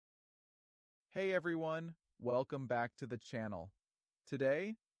Hey everyone, welcome back to the channel.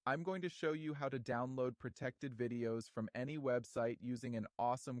 Today, I'm going to show you how to download protected videos from any website using an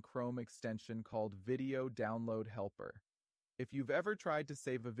awesome Chrome extension called Video Download Helper. If you've ever tried to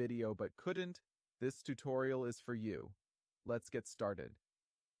save a video but couldn't, this tutorial is for you. Let's get started.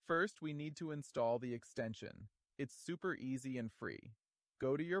 First, we need to install the extension. It's super easy and free.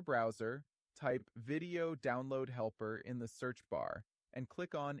 Go to your browser, type Video Download Helper in the search bar, and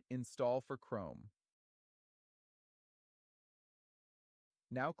click on Install for Chrome.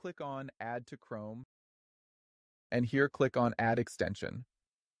 Now click on Add to Chrome, and here click on Add Extension.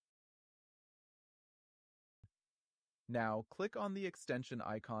 Now click on the extension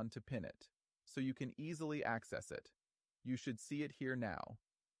icon to pin it, so you can easily access it. You should see it here now.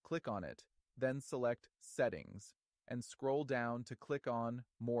 Click on it, then select Settings, and scroll down to click on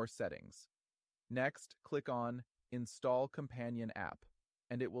More Settings. Next, click on Install Companion App,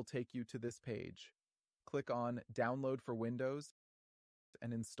 and it will take you to this page. Click on Download for Windows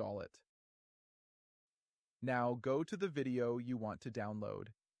and install it. Now go to the video you want to download.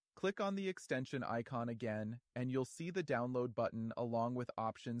 Click on the extension icon again, and you'll see the download button along with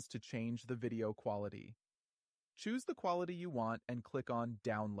options to change the video quality. Choose the quality you want and click on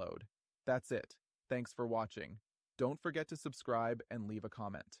Download. That's it. Thanks for watching. Don't forget to subscribe and leave a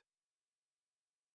comment.